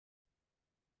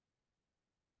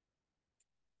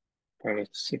All right,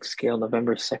 6 scale,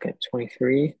 November 2nd,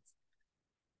 23.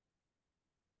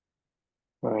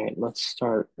 All right, let's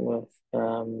start with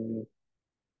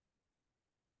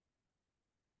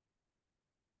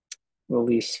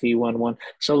release V11.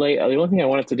 So like the only thing I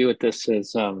wanted to do with this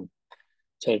is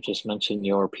to just mention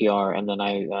your PR and then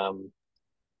I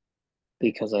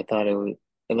because I thought it would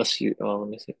unless you let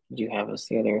me see, do you have us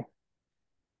the other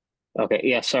okay,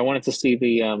 yeah, so I wanted to see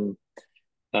the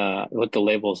with the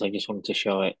labels, I just wanted to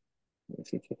show it. Let me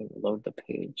see if I can load the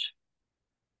page.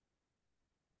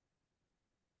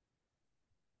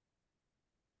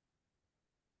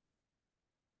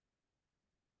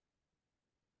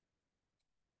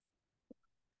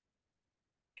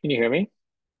 Can you hear me?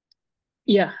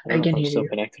 Yeah, I don't I know if can I'm hear still you.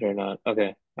 connected or not.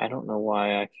 Okay. I don't know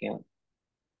why I can't.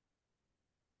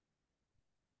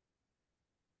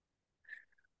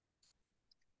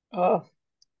 Uh,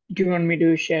 do you want me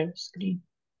to share screen?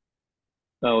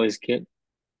 Oh, is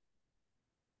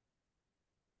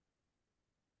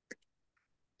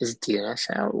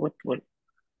DNS out? What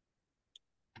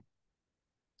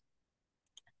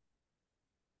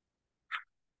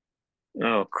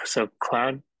oh, so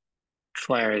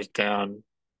Cloudflare is down.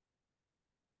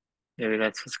 Maybe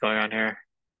that's what's going on here.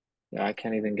 Yeah, Oh, I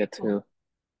can't even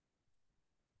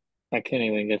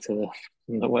get to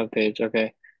the web page.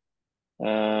 Okay.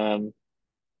 Um,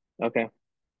 okay.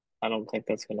 I don't think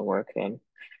that's gonna work then.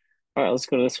 All right, let's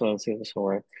go to this one and see if this will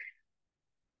work.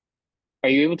 Are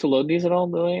you able to load these at all,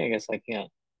 Lily? I guess I can't.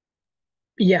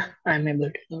 yeah, I'm able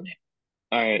to load it.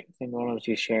 All right, then why don't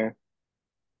you share?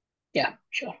 Yeah,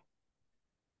 sure.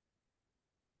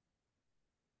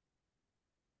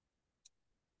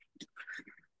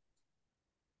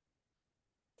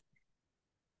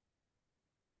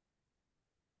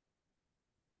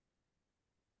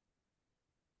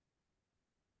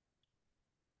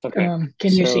 Okay.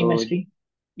 Can you see my So, screen?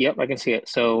 yep, I can see it.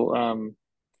 So,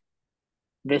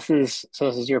 this is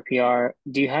your PR.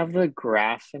 Do you have the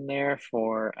graph in there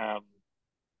for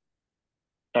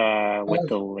with Uh,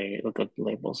 the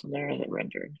labels in there? Is it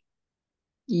rendered?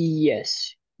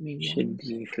 yes. Give me Should one be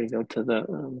second. if we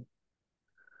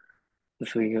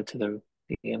go to the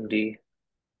BMD,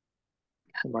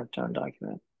 the Markdown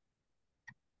document.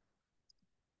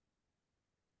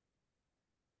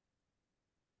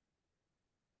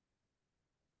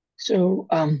 So,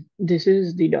 this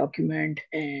is the document,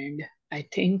 and I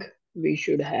think we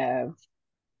should have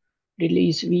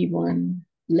release V1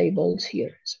 labels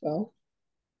here as well.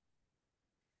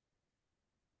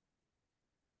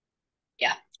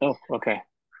 Yeah. Oh, okay,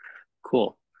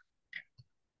 cool.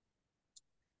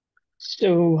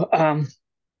 So,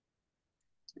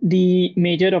 the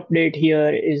major update here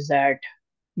is that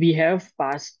we have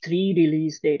past three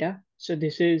release data. So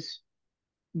this is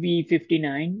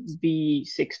V59,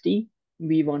 V60,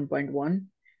 V1.1,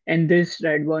 and this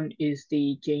red one is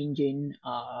the change in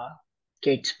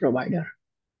Kate's provider.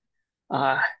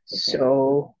 Okay,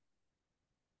 So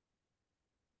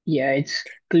yeah, it's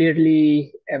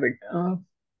clearly evident.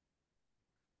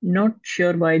 Not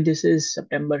sure why this is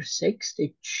September 6th.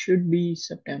 It should be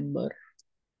September.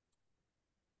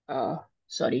 Uh,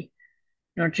 sorry,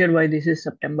 not sure why this is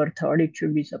September 3rd. It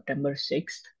should be September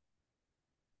 6th.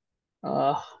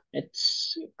 Uh,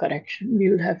 it's correction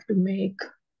we will have to make.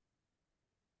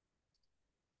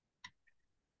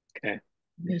 okay.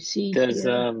 Let me see Does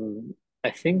here. I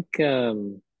think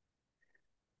maybe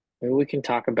we can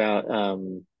talk about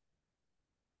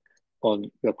well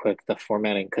real quick the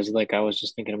formatting because like I was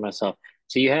just thinking to myself.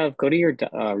 So you have go to your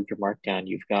markdown.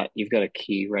 You've got a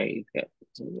key, right? You've got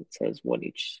it says what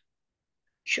each.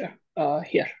 Sure.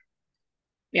 Here.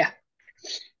 Yeah.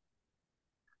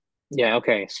 Yeah,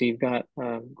 okay. So you've got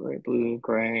gray, blue,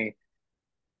 green,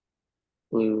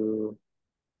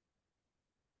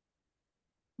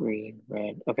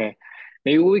 red. Okay.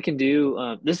 Maybe what we can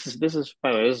do, this is by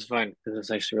the way, this is fine. This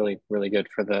is actually really good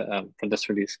for this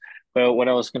release. But what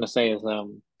I was gonna say is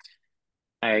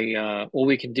I what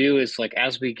we can do is like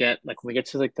as we get like when we get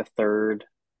to like the third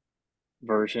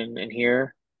version in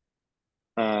here,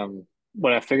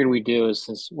 what I figured we do is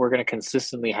since we're gonna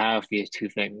consistently have these two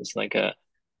things, like a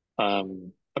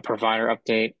provider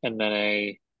update and then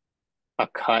a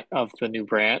cut of the new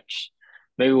branch.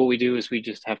 Maybe what we do is we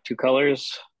just have two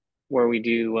colors where we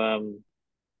do and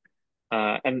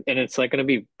it's like going to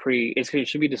be it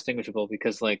should be distinguishable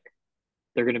because like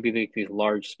they're going to be like these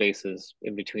large spaces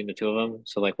in between the two of them.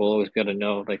 So like we'll always be able to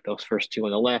know like those first two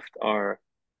on the left are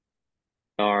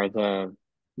the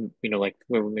like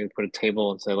where we maybe put a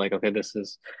table and say like okay this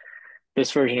is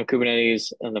this version of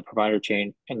Kubernetes and the provider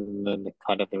chain and then the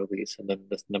cut of the release and then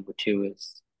this number two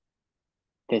is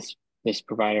this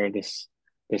provider this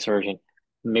version.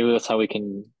 maybe that's how we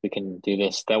can do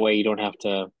this. That way you don't have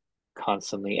to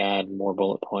constantly add more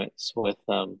bullet points with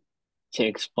to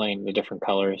explain the different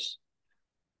colors.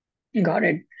 Got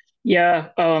it. Yeah.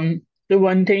 The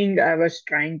one thing I was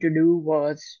trying to do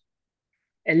was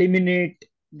eliminate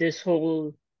this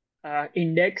whole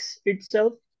index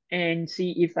itself and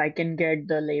see if I can get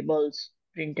the labels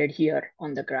printed here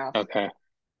on the graph. Okay.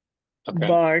 Okay.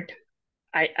 But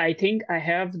I think I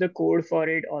have the code for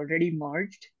it already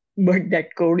merged, but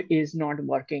that code is not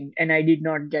working, and I did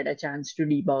not get a chance to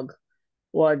debug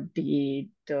what the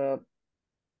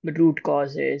root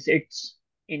cause is. It's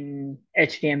in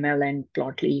HTML and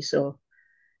Plotly, so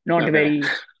not Okay. very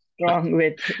strong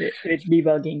with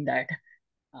debugging that.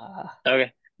 Uh,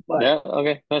 Okay. but Yeah,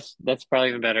 okay. That's probably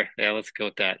even better. Yeah, let's go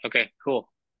with that. Okay,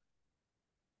 cool.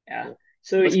 yeah, Cool.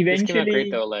 so This came out great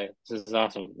eventually, though, Lay. This is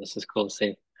awesome. This is cool to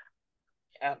see.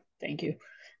 yeah, thank you.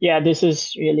 Yeah, this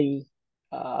is really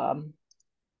um,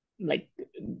 like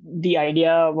the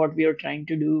idea what we are trying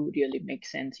to do really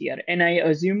makes sense here. And I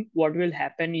assume what will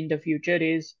happen in the future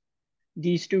is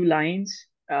these two lines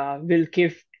will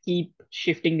keep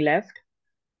shifting left.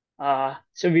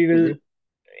 So we will Hmm.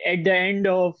 at the end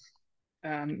of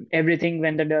everything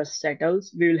when the dust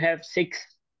settles, we will have six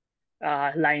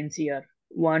lines here,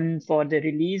 one for the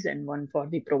release and one for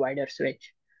the provider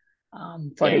switch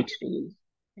for Yeah. each release.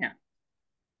 Yeah.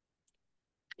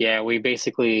 Yeah, we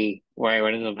basically what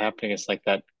ends up happening is like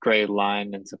that gray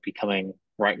line ends up becoming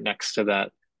right next to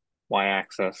that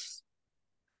y-axis.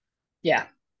 Yeah.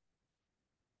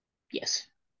 Yes.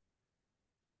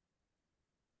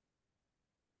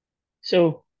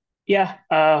 So yeah,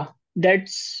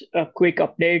 that's a quick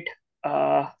update.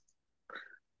 Uh,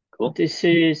 Cool. this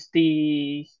is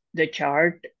the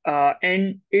chart,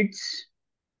 and it's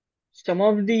some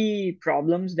of the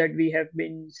problems that we have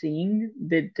been seeing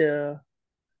with the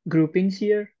groupings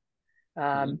here.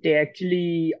 Hmm. They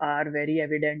actually are very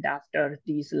evident after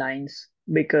these lines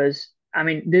because I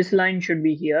mean this line should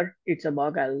be here. It's a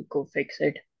bug. I'll go fix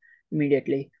it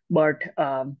immediately. But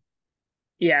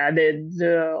yeah,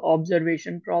 the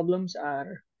observation problems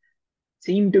are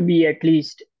seem to be at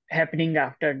least happening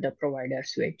after the provider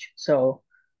switch. So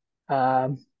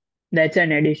um, that's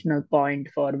an additional point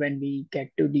for when we get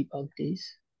to debug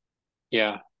these.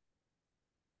 Yeah.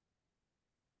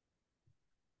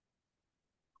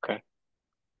 Okay.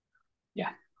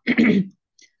 Yeah.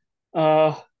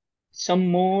 uh, some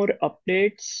more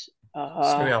updates.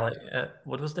 Sorry, Ali,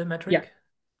 what was the Yeah. metric?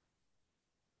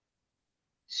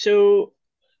 So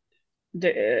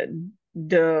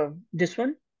the this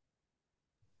one.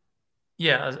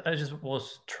 Yeah, I just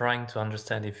was trying to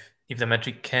understand if the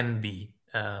metric can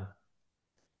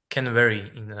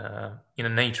vary in a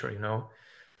nature, you know.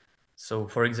 So,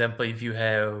 for example, if you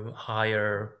have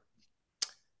higher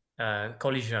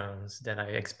collisions, then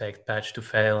I expect patch to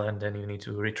fail, and then you need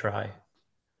to retry.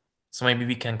 So maybe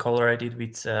we can correlate it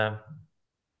with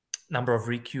number of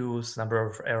requeues, number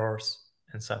of errors,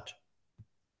 and such.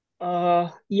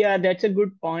 Yeah, that's a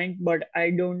good point, but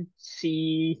I don't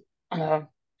see.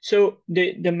 So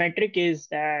the metric is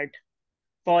that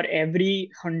for every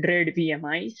 100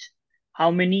 VMIs, how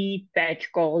many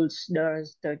patch calls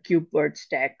does the KubeVirt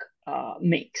stack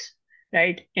makes,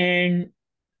 right? And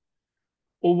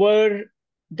over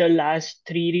the last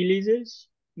three releases,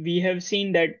 we have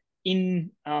seen that in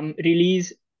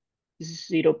release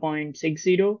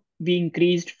 0.60, we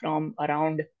increased from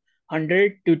around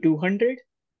 100 to 200,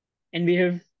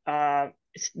 and uh,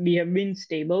 we have been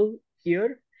stable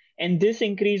here. And this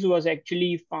increase was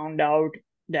actually found out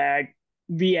that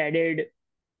we added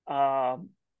uh,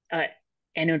 a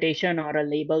annotation or a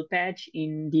label patch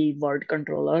in the word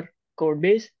controller code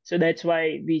base. So that's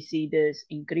why we see this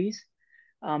increase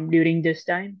during this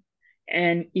time,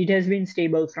 and it has been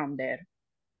stable from there.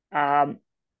 Um,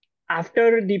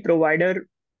 After the provider,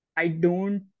 I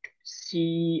don't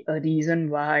see a reason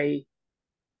why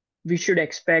we should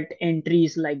expect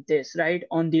entries like this, right,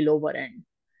 on the lower end.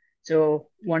 So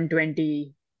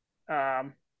 120,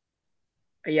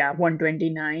 yeah,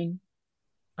 129.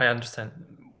 I understand.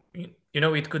 You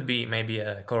know, it could be maybe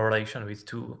a correlation with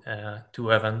two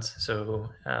events. So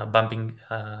bumping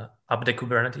up the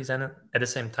Kubernetes and at the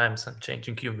same time some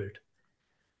changing KubeVirt.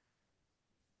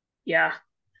 Yeah,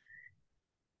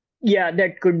 yeah,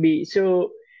 that could be.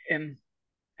 So um,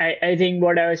 I think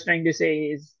what I was trying to say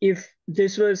is if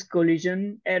this was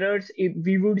collision errors, if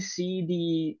we would see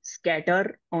the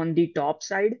scatter on the top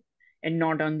side and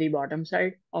not on the bottom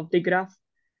side of the graph.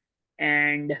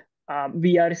 And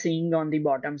we are seeing on the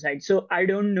bottom side. So I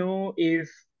don't know if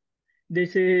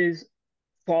this is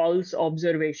false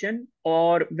observation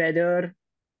or whether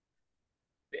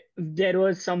there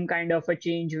was some kind of a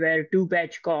change where two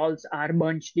patch calls are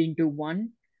bunched into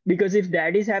one. Because if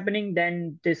that is happening,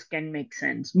 then this can make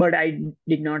sense. But I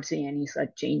did not see any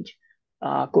such change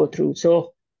go through.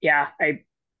 So yeah, I'm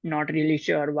not really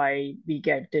sure why we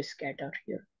get this scatter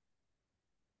here.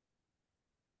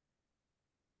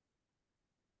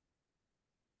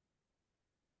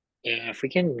 Yeah, if we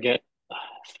can get,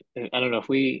 I don't know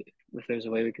if there's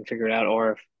a way we can figure it out,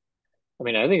 or if, I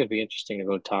mean, I think it'd be interesting to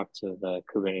go talk to the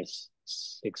Kubernetes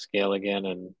SIG scale again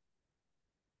and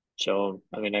show them.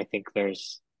 I mean, I think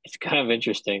it's kind of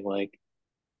interesting.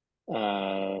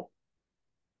 Uh,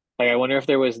 like I wonder if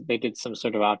they did some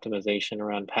sort of optimization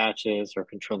around patches or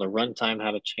control the runtime,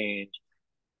 how to change.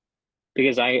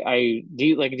 Because do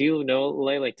you know,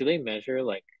 like, do they measure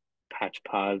like patch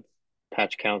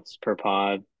counts per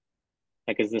pod?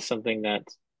 Like, is this something that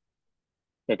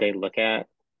they look at?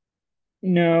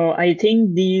 No, I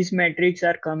think these metrics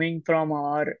are coming from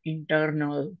our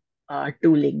internal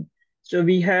tooling. So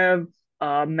we have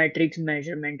metrics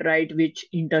measurement, right, which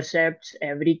intercepts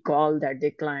every call that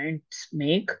the clients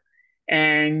make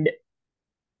and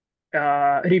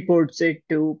reports it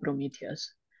to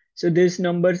Prometheus. So these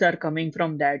numbers are coming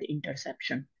from that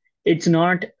interception. It's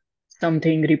not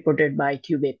something reported by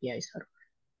Kube API server.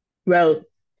 Well,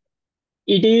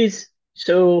 it is.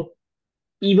 So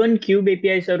even Cube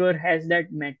API server has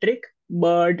that metric,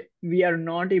 but we are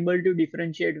not able to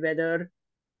differentiate whether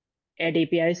at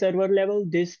API server level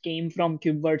this came from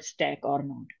KubeVirt stack or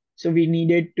not. So we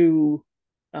needed to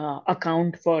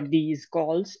account for these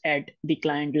calls at the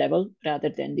client level rather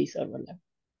than the server level.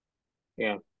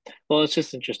 Yeah. Well, it's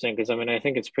just interesting because I mean, I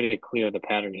think it's pretty clear the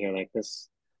pattern here. Like this,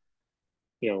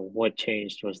 what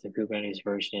changed was the Kubernetes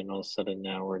version, and all of a sudden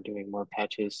now we're doing more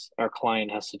patches. Our client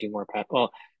has to do more patch.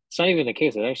 Well, it's not even the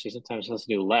case. It actually sometimes has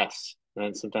to do less, and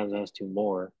then sometimes it has to do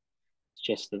more. It's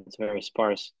just that it's very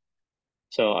sparse.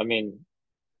 So, I mean,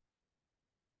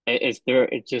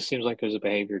 it just seems like there's a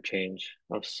behavior change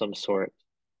of some sort.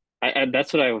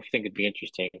 That's what I would think would be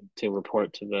interesting to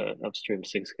report to the upstream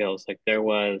SIG scales. Like there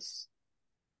was,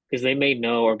 because they may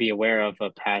know or be aware of a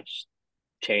patch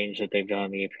change that they've done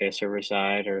on the API server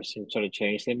side or some sort of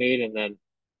change they made, and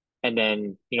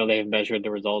then they've measured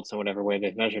the results in whatever way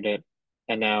they've measured it,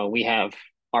 and now we have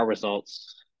our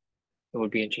results. It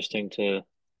would be interesting to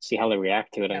see how they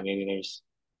react to it. I Yeah. mean,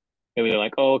 maybe they're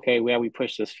like, oh, okay, we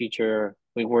pushed this feature.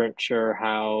 We weren't sure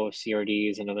how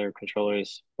CRDs and other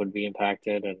controllers would be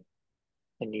impacted, and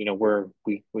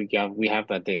we have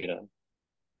that data.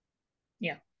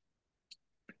 Yeah.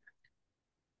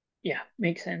 Yeah.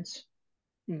 Makes sense.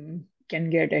 Can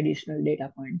get additional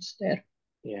data points there.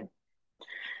 Yeah.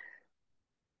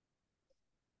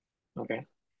 Okay.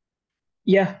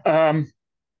 Yeah.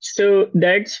 So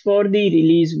that's for the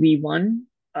release V1.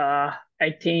 I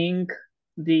think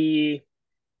the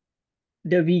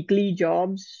the weekly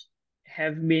jobs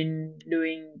have been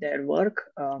doing their work.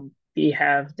 We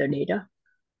have the data.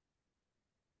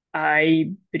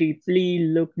 I briefly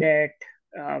looked at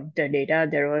the data.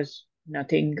 There was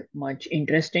nothing much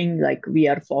interesting. Like we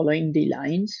are following the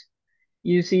lines.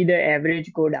 You see the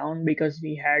average go down because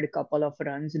we had a couple of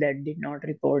runs that did not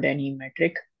report any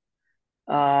metric.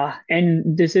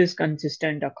 And this is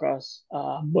consistent across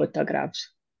both the graphs.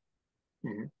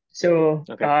 Hmm. So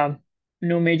Okay.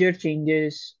 no major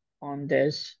changes on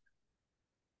this.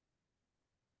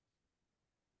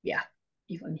 Yeah,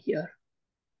 even here.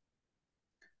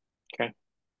 Okay.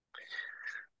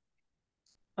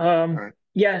 All right.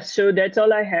 Yeah, so that's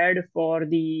all I had for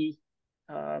the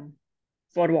um,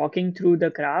 for walking through the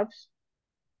graphs.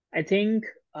 I think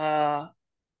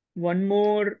one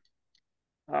more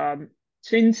um,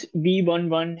 since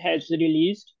V11 has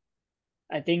released,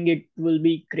 I think it will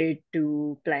be great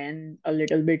to plan a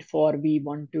little bit for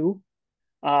V12.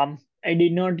 I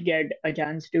did not get a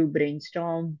chance to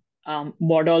brainstorm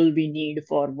what all we need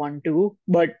for 1.2,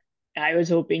 but I was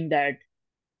hoping that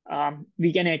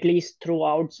we can at least throw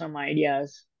out some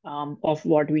ideas of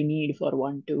what we need for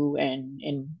 1.2 and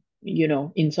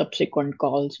in subsequent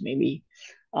calls maybe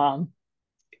um,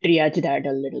 triage that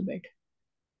a little bit.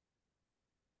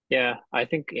 Yeah, I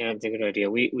think it's a good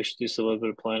idea. We should do some little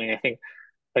bit of planning. I think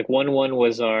like 1.1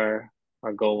 was our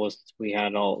goal was we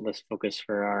had all this focus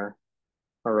for our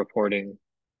reporting,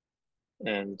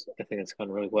 and I think it's gone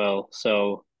really well.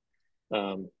 So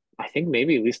I think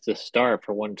maybe at least to start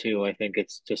for 1.2, I think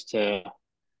it's just to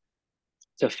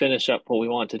finish up what we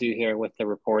want to do here with the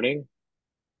reporting,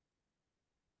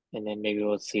 and then maybe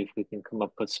let's see if we can come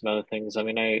up with some other things. I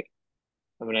mean I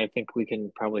think we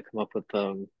can probably come up with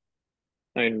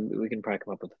I mean we can probably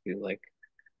come up with a few like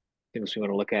things we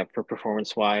want to look at for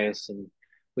performance wise, and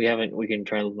we can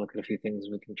try to look at a few things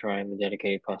we can try in the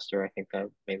dedicated cluster. I think that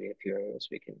maybe a few areas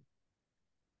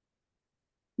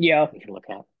Yeah, we can look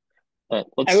at. But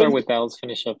let's I start with was that. Let's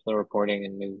finish up the reporting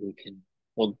and maybe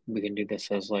we can do this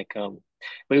as like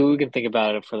maybe we can think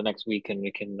about it for the next week and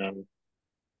we can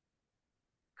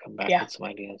come back yeah. with some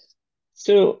ideas.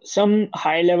 So some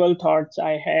high level thoughts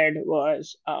I had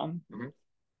was Hmm.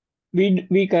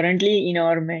 we currently in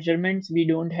our measurements we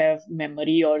don't have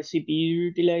memory or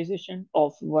CPU utilization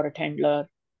of word handler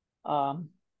um,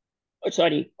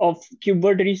 sorry of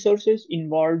KubeVirt resources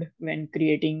involved when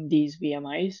creating these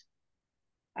VMIs.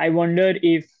 I wonder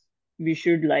if we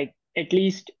should like at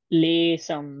least lay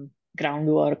some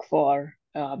groundwork for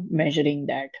measuring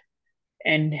that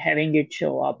and having it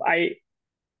show up.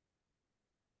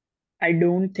 I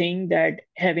don't think that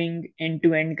having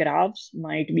end-to-end graphs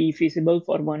might be feasible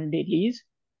for one release,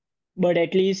 but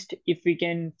at least if we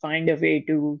can find a way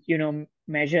to,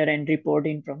 measure and report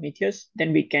in Prometheus,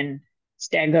 then we can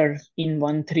stagger in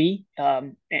 1.3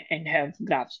 and have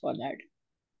graphs for that.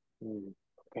 Mm,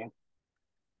 okay.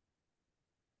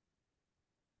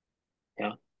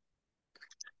 Yeah.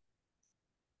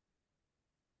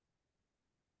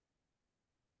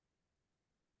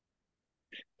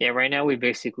 Yeah, right now we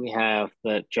basically have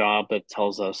the job that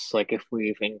tells us like if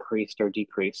we've increased or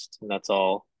decreased, and that's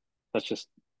all. That's just,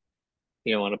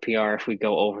 on a PR if we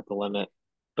go over the limit,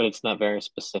 but it's not very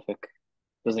specific.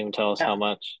 Doesn't even tell us how Yeah,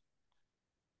 much.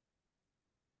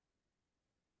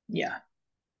 yeah,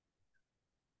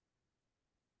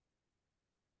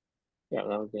 Yeah,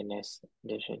 that would be a nice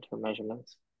addition for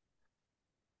measurements.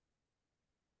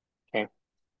 Okay.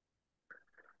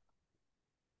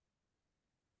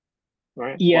 All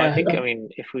right. Well, yeah, I mean,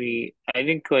 I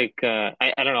think like,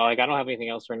 I don't know, like I don't have anything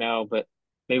else right now, but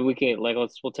maybe we can like,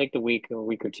 we'll take the week or a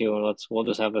week or two and we'll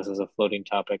just have this as a floating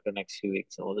topic the next few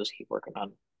weeks and we'll just keep working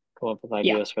on, come up with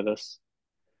yeah, ideas for this.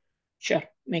 sure,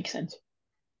 makes sense.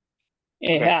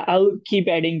 Okay. Yeah, I'll keep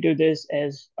adding to this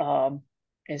as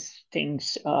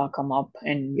things come up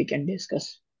and we can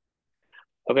discuss.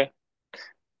 Okay.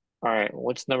 All right.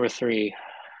 What's number three?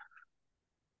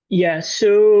 Yeah,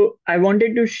 so I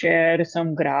wanted to share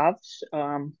some graphs.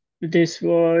 This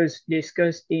was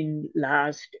discussed in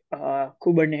last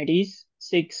Kubernetes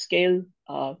SIG scale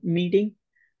meeting,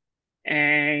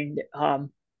 and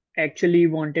actually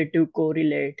wanted to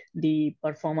correlate the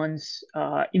performance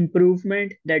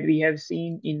improvement that we have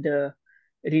seen in the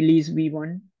release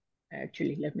V1.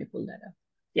 Actually, let me pull that up.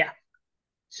 Yeah,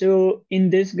 so in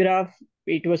this graph,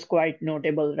 it was quite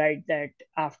notable, right, that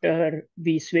after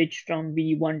we switched from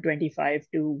V125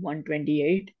 to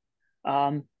 128,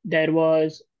 there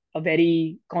was a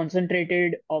very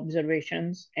concentrated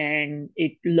observations and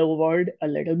it lowered a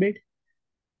little bit.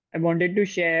 I wanted to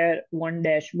share one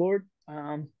dashboard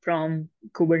from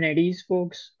Kubernetes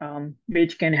folks,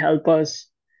 which can help us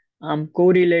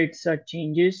correlate such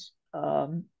changes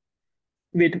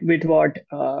with what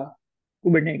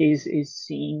Kubernetes is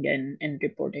seeing and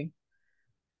reporting.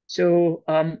 So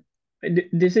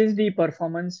this is the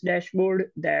performance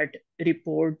dashboard that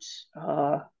reports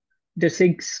the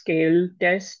SIG scale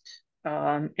test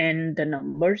and the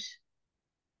numbers.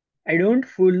 I don't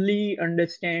fully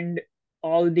understand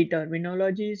all the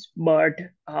terminologies, but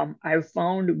I've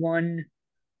found one.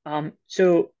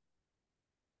 So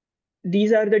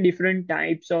these are the different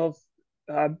types of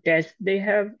tests they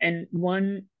have, and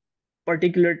one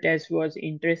particular test was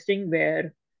interesting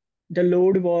where the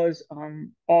load was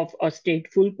of a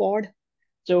stateful pod.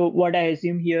 So what I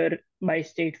assume here by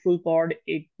stateful pod,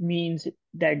 it means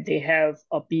that they have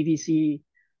a PVC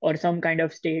or some kind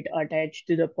of state attached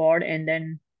to the pod, and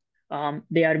then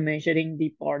they are measuring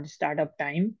the pod startup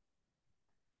time.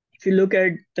 If you look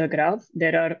at the graph,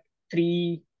 there are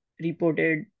three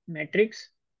reported metrics: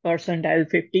 percentile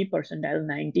 50, percentile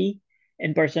 90,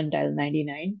 and percentile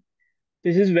 99.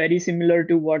 This is very similar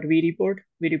to what we report.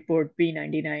 We report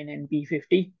P99 and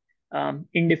P50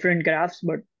 in different graphs,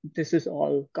 but this is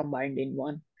all combined in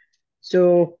one.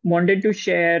 So wanted to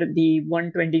share the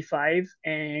 125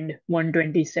 and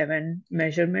 127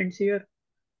 measurements here.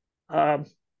 Um,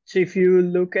 so if you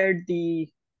look at the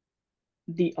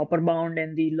upper bound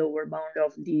and the lower bound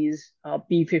of these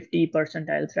P50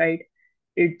 percentiles, right?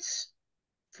 It's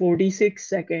 46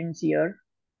 seconds here,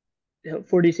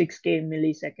 46K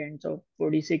milliseconds, or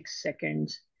 46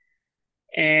 seconds,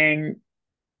 and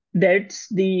that's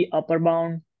the upper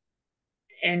bound.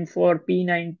 And for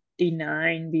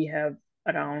P99, we have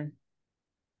around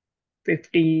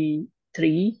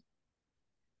 53,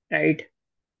 right?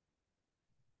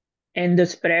 And the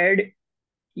spread,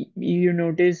 you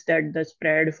notice that the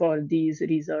spread for these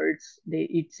results,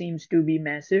 it seems to be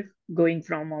massive, going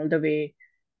from all the way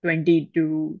 20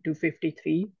 to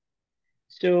 53.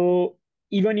 So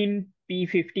even in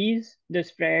P50s, the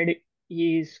spread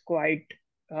is quite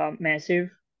massive.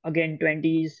 Again,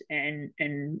 20s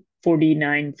and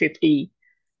 49, 50.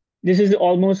 This is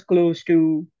almost close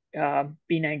to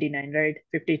P99, right?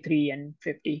 53 and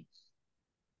 50.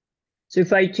 So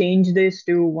if I change this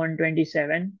to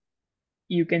 127,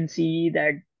 you can see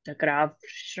that the graph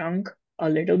shrunk a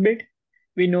little bit.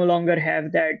 We no longer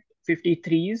have that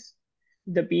 53s.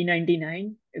 The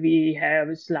P99, we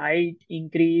have slight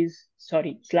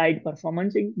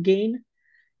performance gain,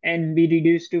 and we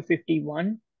reduced to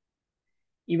 51.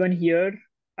 Even here,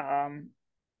 um,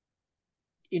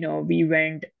 we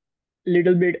went a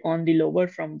little bit on the lower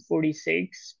from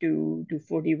 46 to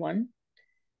 41.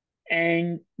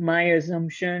 And my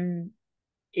assumption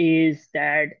is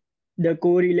that the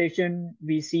correlation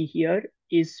we see here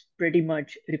is pretty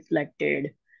much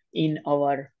reflected in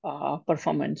our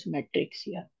performance metrics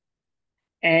here.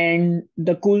 And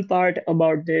the cool part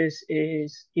about this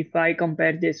is if I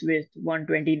compare this with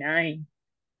 129,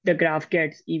 the graph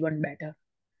gets even better.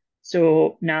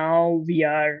 So now we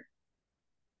are,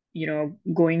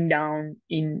 going down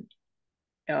in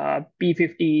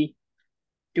P50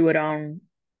 to around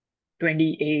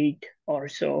 28 or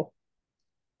so,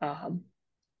 um,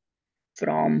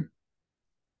 from,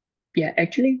 yeah,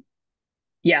 actually,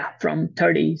 yeah, from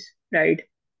 30s, right?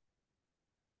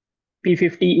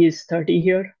 P50 is 30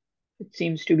 here. It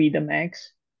seems to be the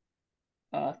max,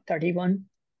 31.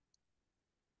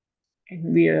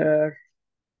 And we are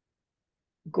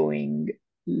going a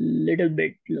little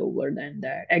bit lower than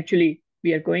that. Actually,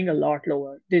 we are going a lot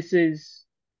lower. This is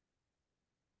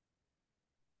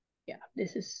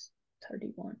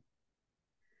 31.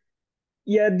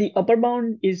 Yeah, the upper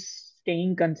bound is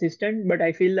staying consistent, but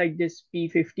I feel like this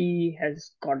P50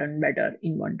 has gotten better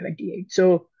in 128.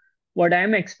 So what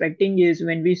I'm expecting is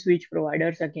when we switch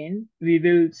providers again, we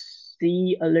will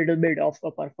see a little bit of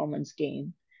a performance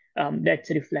gain that's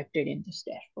reflected in this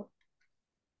dashboard.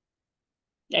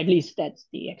 At least that's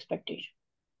the expectation.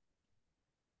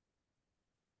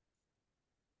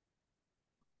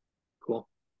 Cool.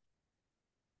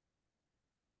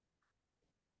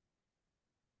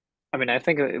 I mean, I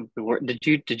think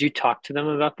did you talk to them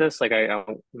about this? Like, I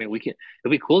mean, it'd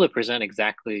be cool to present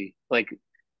exactly like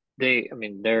I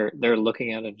mean, they're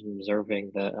looking at it and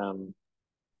observing the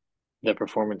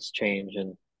performance change,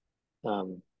 and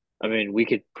I mean, we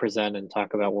could present and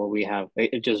talk about where we have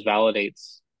it just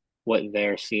validates what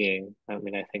they're seeing. I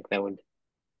think that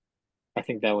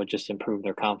would just improve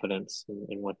their confidence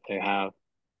in what they have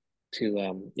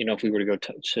to if we were to go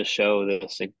to show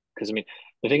this, because I mean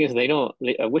the thing is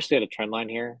I wish they had a trend line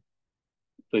here.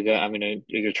 I mean,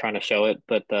 you're trying to show it,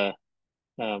 but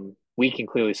we can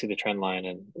clearly see the trend line,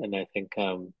 and I think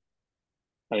that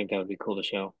would be cool to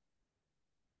show.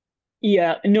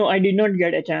 Yeah, no, I did not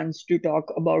get a chance to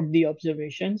talk about the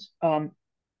observations.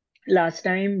 Last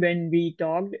time when we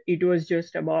talked, it was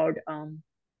just about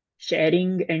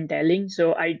sharing and telling.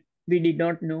 So we did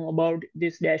not know about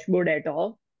this dashboard at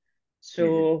all. Hmm.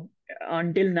 So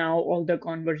until now, all the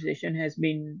conversation has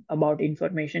been about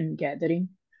information gathering.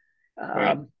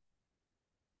 Right. Um,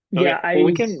 Okay. yeah, Well,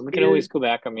 we I can we can still, always go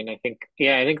back. I mean, I think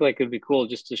like it'd be cool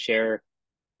just to share,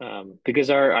 because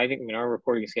our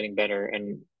reporting is getting better,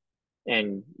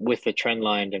 and with the trend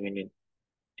line, I mean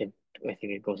it I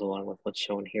think it goes along with what's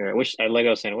shown here. Like I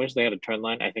was saying, I wish they had a trend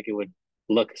line. I think it would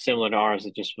look similar to ours.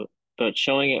 But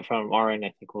showing it from our end,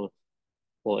 I think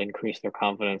will increase their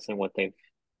confidence in what they've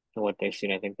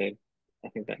seen. I think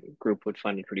that group would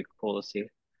find it pretty cool to see.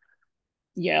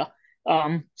 yeah.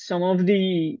 Some of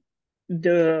the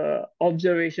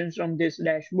observations from this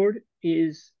dashboard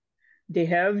is they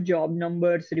have job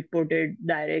numbers reported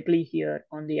directly here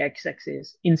on the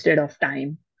x-axis instead of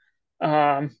time.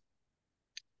 Um,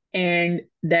 and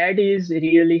that is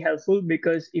really helpful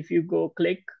because if you go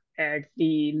click at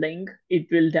the link, it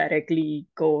will directly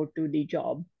go to the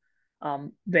job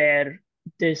where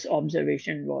this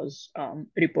observation was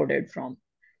reported from.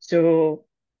 So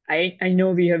I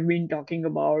know we have been talking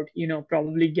about,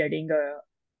 probably getting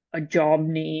a job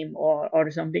name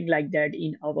or something like that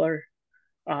in our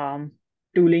um,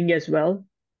 tooling as well.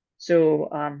 So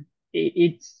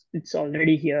it's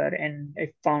already here, and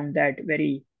I found that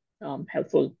very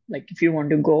helpful. Like if you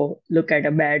want to go look at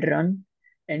a bad run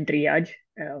and triage,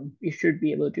 you should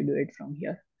be able to do it from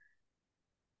here.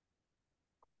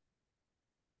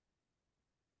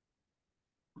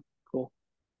 Cool.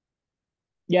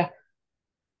 Yeah.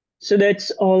 So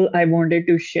that's all I wanted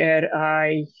to share.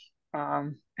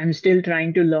 I'm still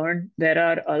trying to learn. There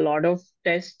are a lot of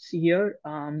tests here.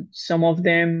 Some of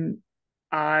them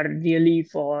are really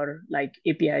for like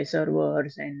API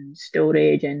servers and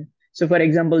storage. And so, for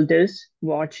example, this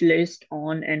watch list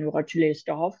on and watch list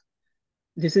off,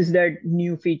 this is that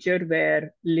new feature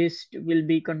where list will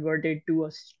be converted to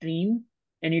a stream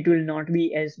and it will not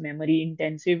be as memory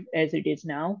intensive as it is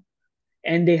now.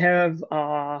 And they have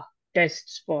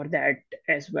tests for that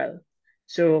as well.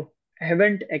 So I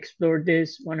haven't explored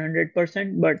this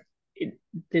 100%, but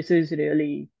this is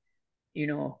really,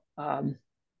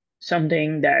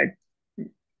 something that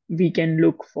we can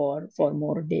look for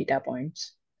more data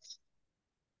points.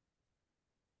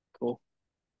 Cool.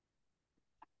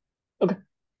 Okay,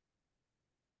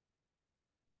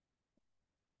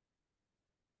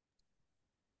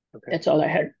 Okay. that's all I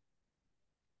had.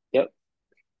 Yep.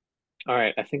 All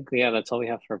right. I think yeah, that's all we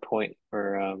have for point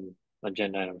for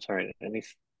agenda items. All right.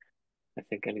 I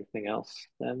think anything else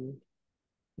then?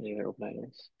 Any other open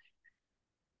items?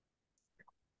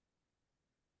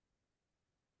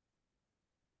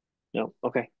 No.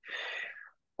 Okay.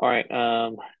 All right.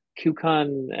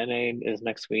 QCon NA is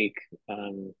next week.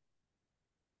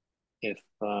 If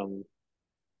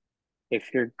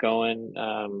if you're going,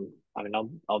 I mean,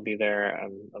 I'll be there.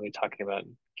 I'll be talking about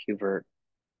Qvert,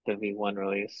 the V1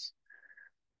 release.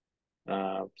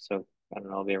 So I don't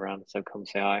know, I'll be around. So come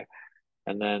say hi.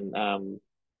 And then,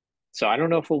 so I don't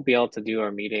know if we'll be able to do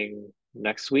our meeting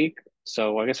next week.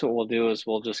 So I guess what we'll do is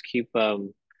we'll just keep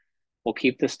we'll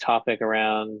keep this topic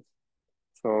around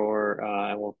for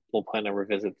and we'll plan to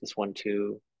revisit this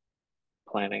 1-2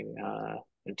 planning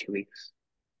in 2 weeks.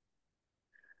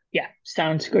 Yeah,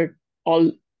 sounds good.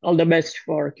 All the best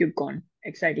for KubeCon.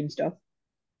 Exciting stuff.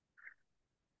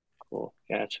 Cool.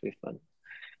 Yeah, it should be fun.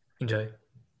 Enjoy.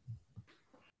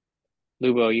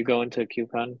 Lubo, you going to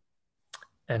KubeCon?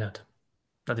 Not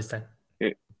this time.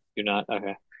 You're not?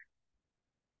 Okay.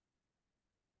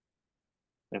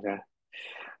 Okay.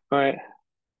 All right. All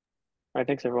right.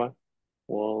 Thanks, everyone.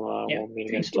 Yeah, We'll meet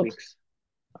again thanks, in two folks. weeks.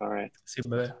 All right. See you.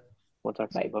 Bye. We'll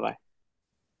talk soon. Bye. Bye bye.